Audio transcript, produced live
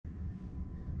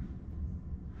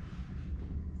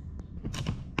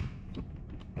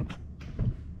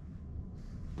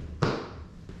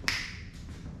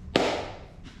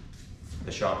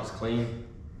shop is clean,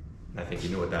 I think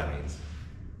you know what that means.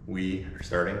 We are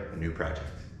starting a new project.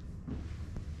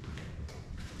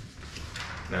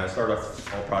 Now I start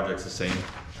off all projects the same,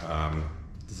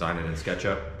 design it in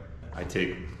SketchUp. I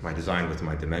take my design with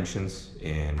my dimensions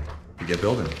and we get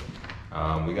building.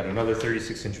 We got another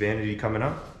 36-inch vanity coming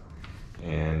up.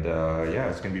 And yeah,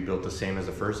 it's gonna be built the same as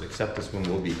the first, except this one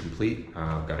will be complete. We've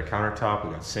got a countertop,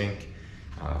 we've got sink,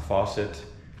 faucet,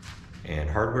 and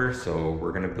hardware. So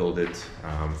we're gonna build it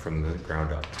from the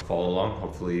ground up. Follow along,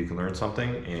 hopefully you can learn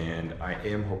something. And I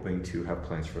am hoping to have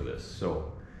plans for this.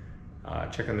 So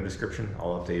check in the description,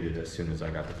 I'll update it as soon as I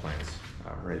got the plans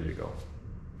ready to go.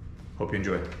 Hope you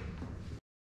enjoy.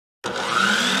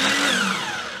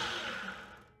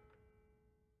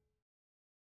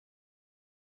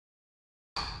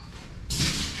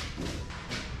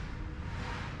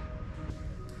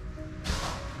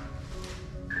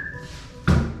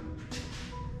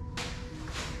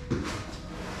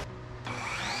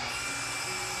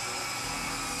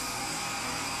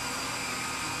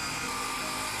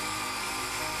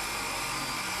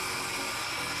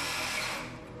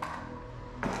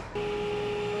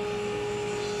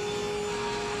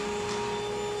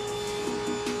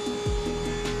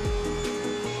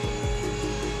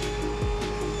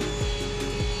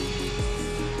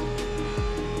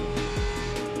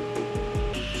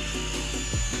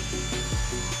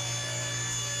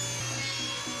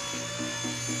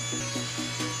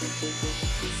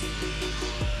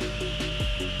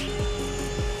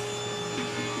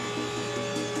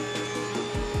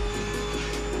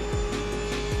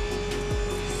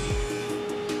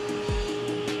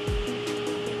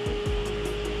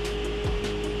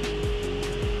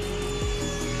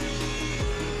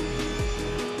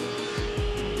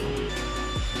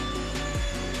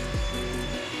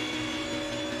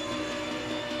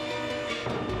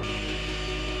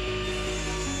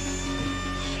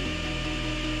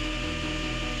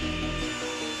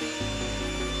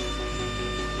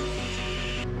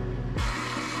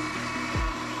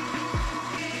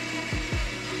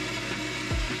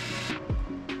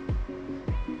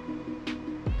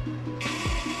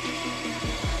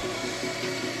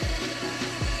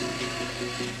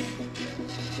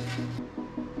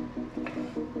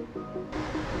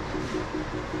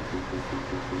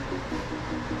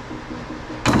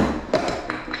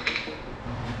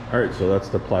 All right, so that's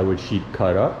the plywood sheet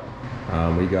cut up.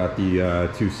 We got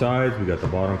the two sides, we got the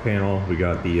bottom panel, we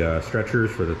got the stretchers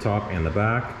for the top and the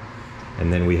back,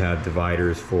 and then we have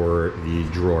dividers for the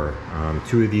drawer.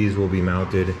 Two of these will be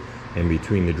mounted in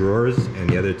between the drawers, and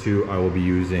the other two I will be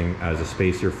using as a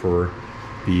spacer for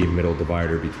the middle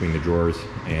divider between the drawers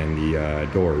and the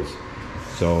doors.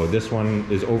 So this one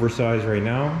is oversized right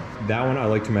now. That one I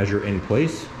like to measure in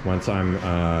place. Once I'm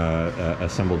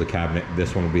assembled the cabinet,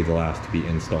 this one will be the last to be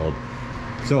installed.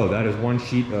 So that is one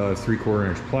sheet of 3/4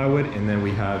 inch plywood, and then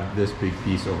we have this big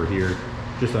piece over here,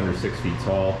 just under 6 feet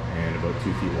tall and about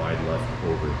 2 feet wide left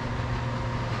over.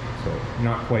 So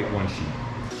not quite one sheet.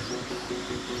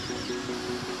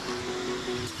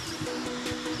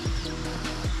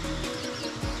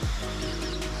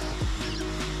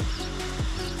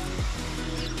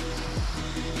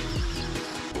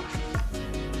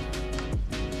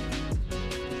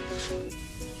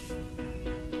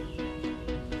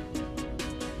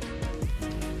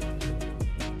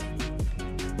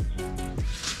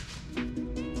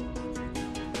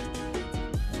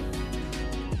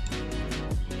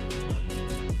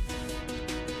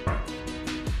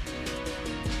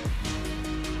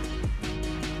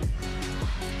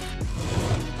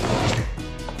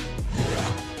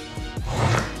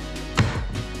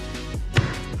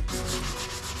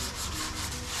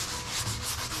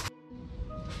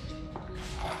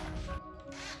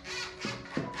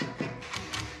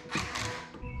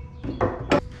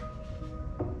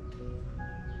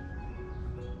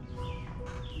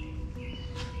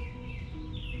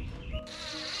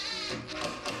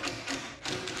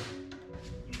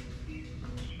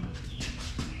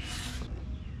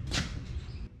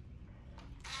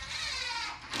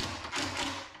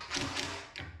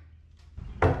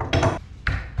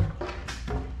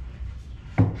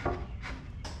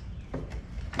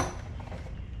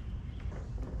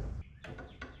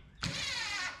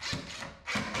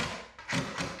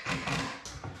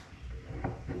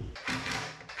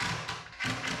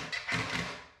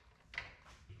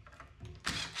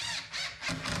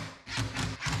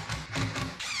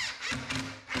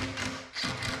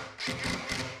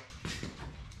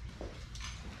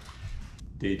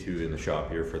 Day 2 in the shop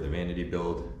here for the vanity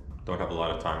build. Don't have a lot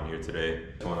of time here today.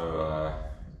 I want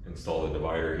to install the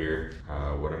divider here.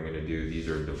 What I'm going to do, these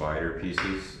are divider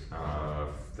pieces.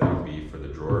 That will be for the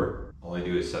drawer. All I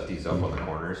do is set these up on the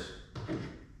corners,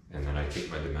 and then I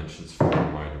take my dimensions from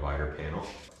my divider panel.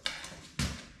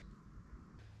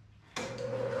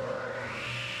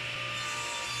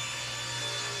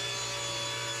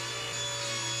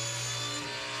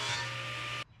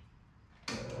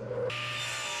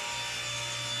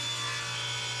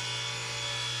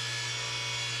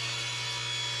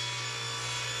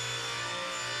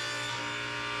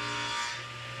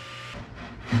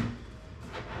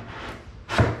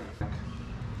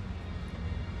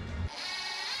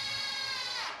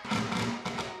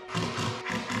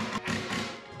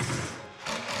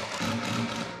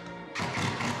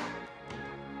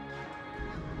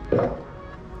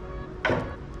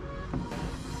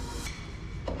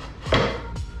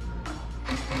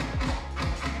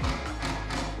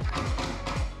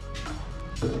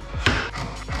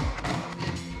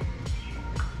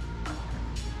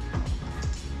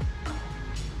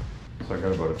 So I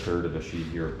got about a third of a sheet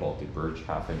here of Baltic birch,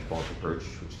 1/2 inch Baltic birch,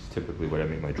 which is typically what I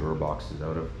make my drawer boxes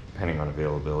out of, depending on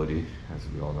availability. As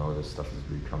we all know, this stuff has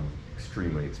become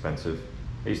extremely expensive.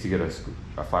 I used to get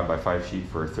a 5x5 sheet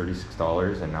for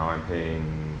 $36, and now I'm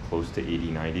paying close to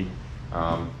 $80, $90.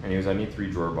 Anyways, I need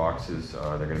 3 drawer boxes.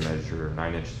 They're gonna measure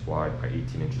 9 inches wide by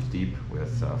 18 inches deep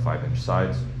with 5-inch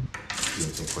sides.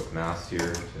 Doing some quick math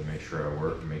here to make sure it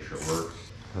works.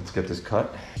 Let's get this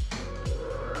cut.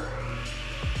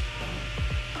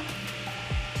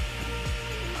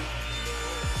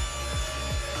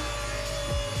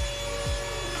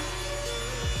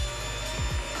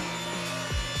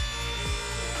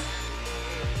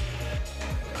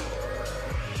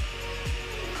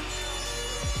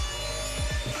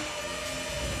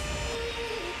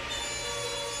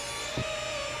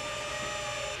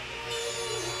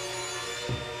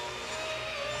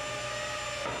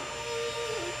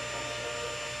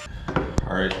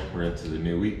 All right, we're into the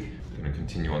new week. I'm gonna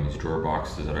continue on these drawer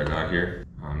boxes that I got here.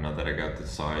 Now that I got the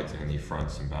sides and the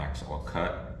fronts and backs all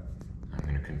cut, I'm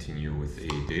gonna continue with a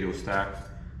dado stack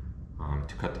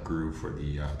to cut the groove for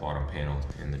the bottom panel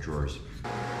in the drawers.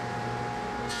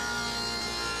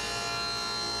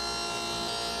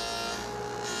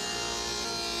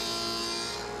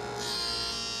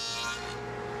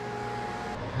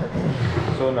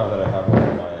 So now that I have all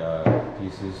of my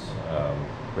pieces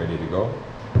ready to go,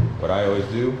 what I always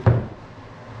do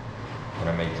when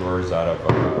I make drawers out of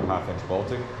 1/2 inch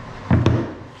Baltic,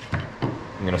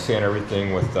 I'm gonna sand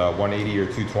everything with 180 or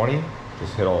 220,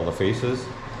 just hit all the faces,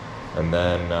 and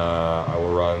then I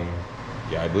will run,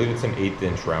 I believe it's an 1/8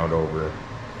 inch round over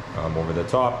the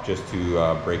top, just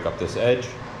to break up this edge,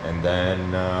 and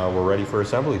then we're ready for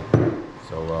assembly.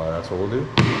 So that's what we'll do.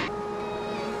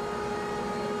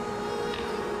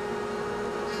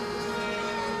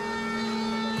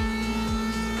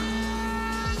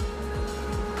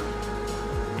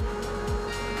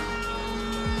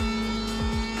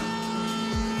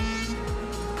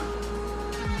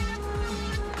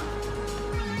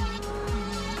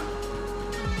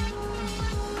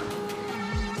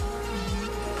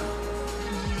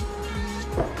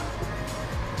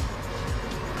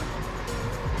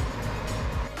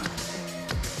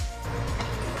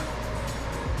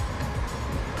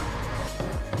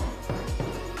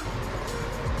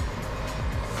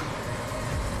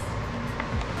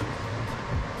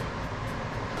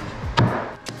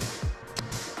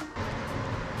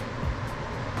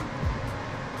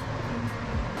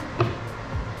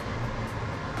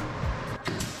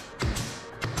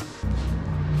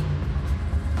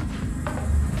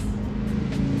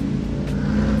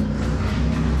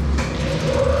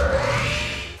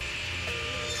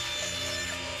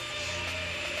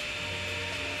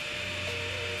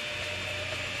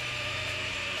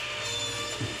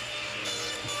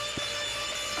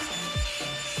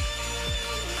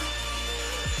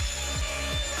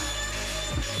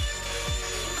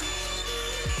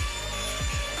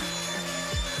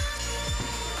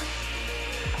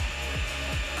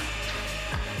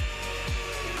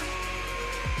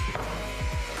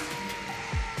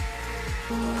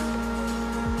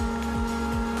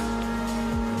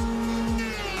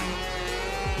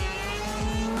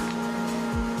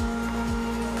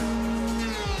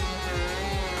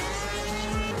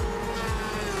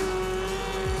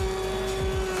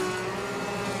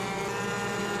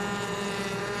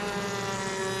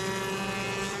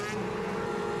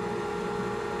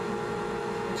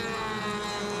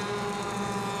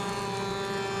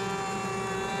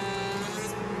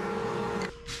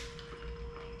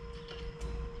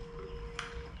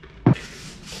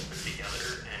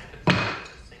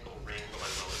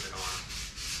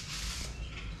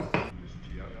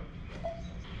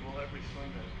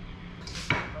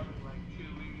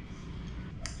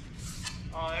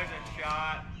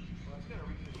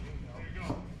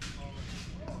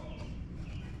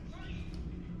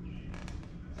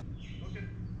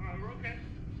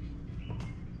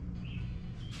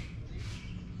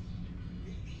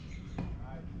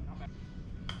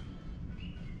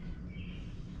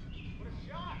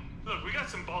 got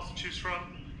some balls to choose from.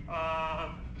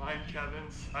 Mine,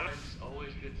 Kevin's. It's always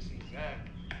good to see Zach.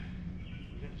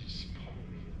 We're gonna just pummel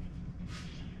me.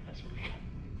 That's what we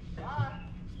got. Bye.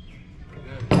 Good.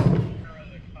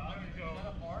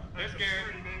 There's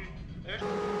Gary, baby. There's...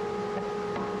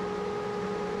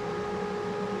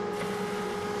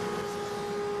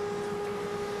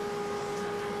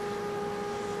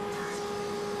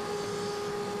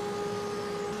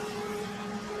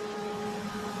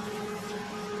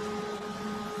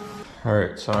 All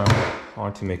right, so I'm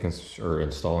on to making or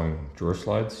installing drawer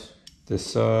slides.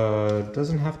 This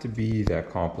doesn't have to be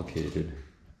that complicated.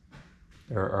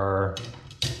 There are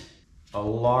a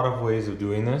lot of ways of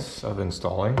doing this, of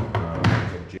installing.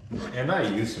 And I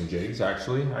use some jigs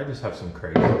actually. I just have some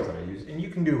Craig that I use, and you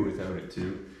can do it without it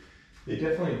too. They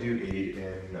definitely do aid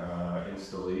in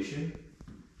installation.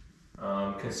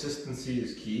 Consistency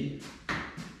is key.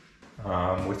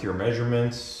 With your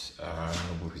measurements,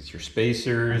 with your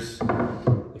spacers,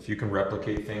 if you can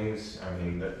replicate things, I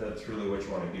mean, that's really what you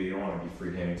want to do. You don't want to be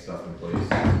freehanding stuff in place.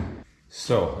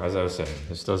 So, as I was saying,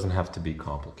 this doesn't have to be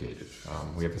complicated.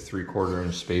 We have a 3/4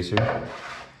 inch spacer.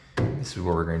 This is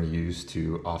what we're going to use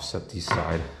to offset the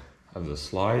side of the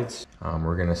slides.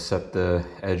 We're going to set the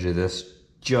edge of this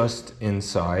just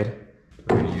inside.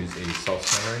 We're going to use a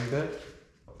self-centering bit.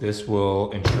 This will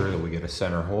ensure that we get a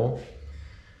center hole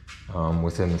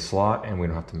within the slot, and we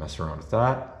don't have to mess around with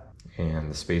that. And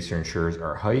the spacer ensures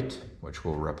our height, which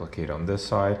we'll replicate on this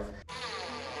side.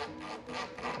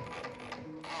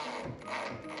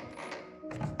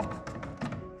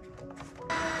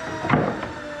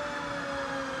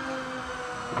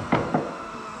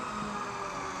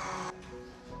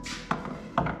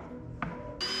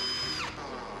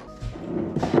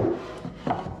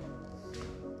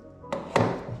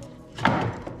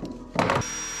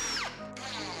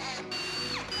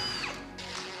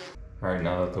 All right,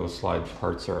 now that those slide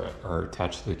parts are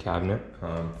attached to the cabinet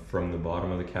from the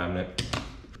bottom of the cabinet,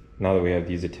 now that we have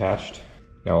these attached,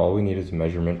 now all we need is a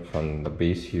measurement from the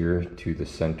base here to the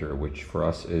center, which for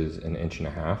us is 1.5 inches.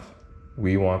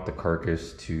 We want the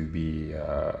carcass to be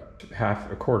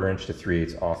 1/4 inch to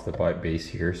 3/8 off the base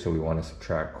here, so we want to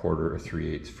subtract 1/4 or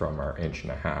 3/8 from our 1.5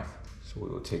 inches. So we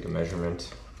will take a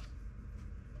measurement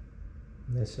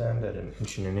on this end at 1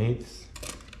 1/8 inches.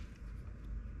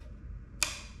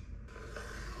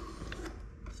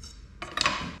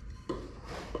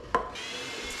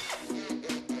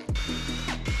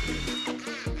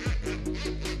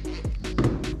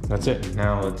 That's it.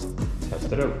 Now let's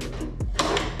test it out.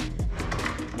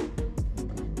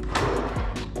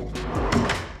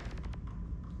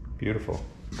 Beautiful.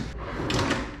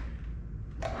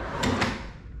 All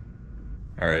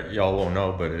right, y'all won't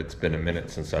know, but it's been a minute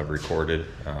since I've recorded.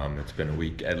 It's been a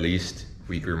week, at least a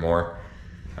week or more,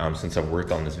 since I've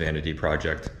worked on this Vanity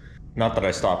project. Not that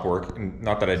I stopped work,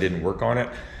 not that I didn't work on it.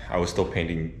 I was still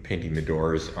painting the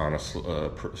doors on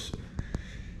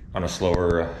a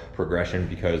slower progression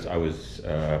because I was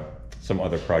some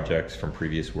other projects from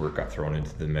previous work got thrown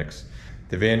into the mix.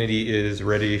 The Vanity is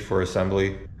ready for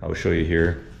assembly. I will show you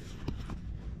here.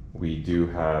 We do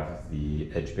have the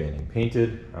edge banding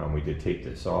painted. We did tape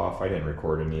this off. I didn't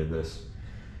record any of this,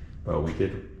 but we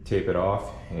did tape it off,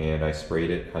 and I sprayed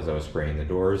it as I was spraying the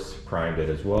doors, primed it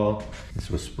as well. This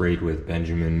was sprayed with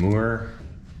Benjamin Moore.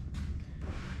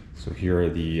 So here are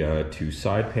the 2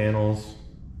 side panels.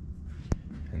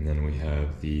 And then we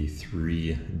have the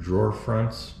 3 drawer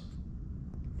fronts,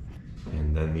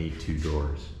 and then the 2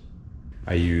 doors.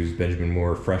 I use Benjamin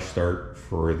Moore Fresh Start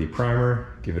for the primer,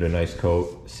 give it a nice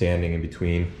coat, sanding in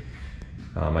between.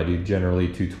 I do generally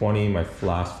 220. My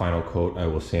last final coat I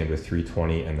will sand with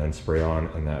 320 and then spray on,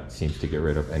 and that seems to get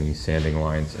rid of any sanding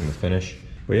lines in the finish.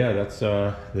 But yeah, that's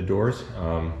the doors.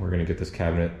 We're gonna get this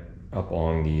cabinet up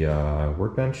on the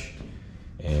workbench,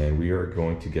 and we are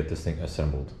going to get this thing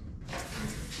assembled.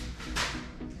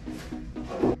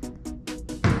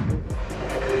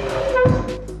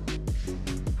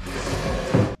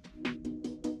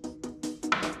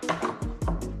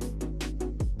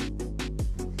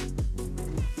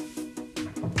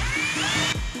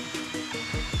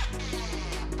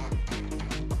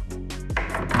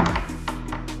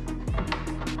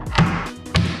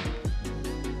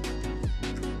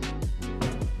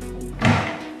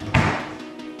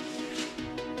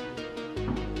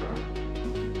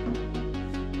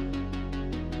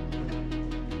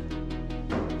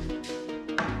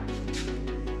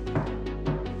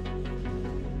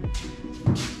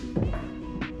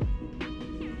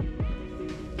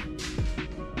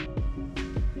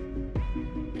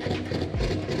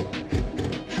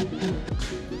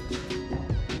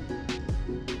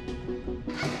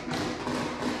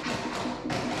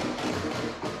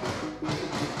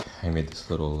 I made this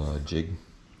little jig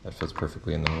that fits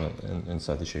perfectly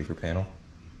inside the shaker panel.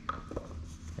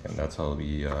 And that's how I'll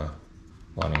be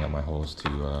lining up my holes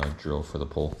to drill for the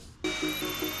pole.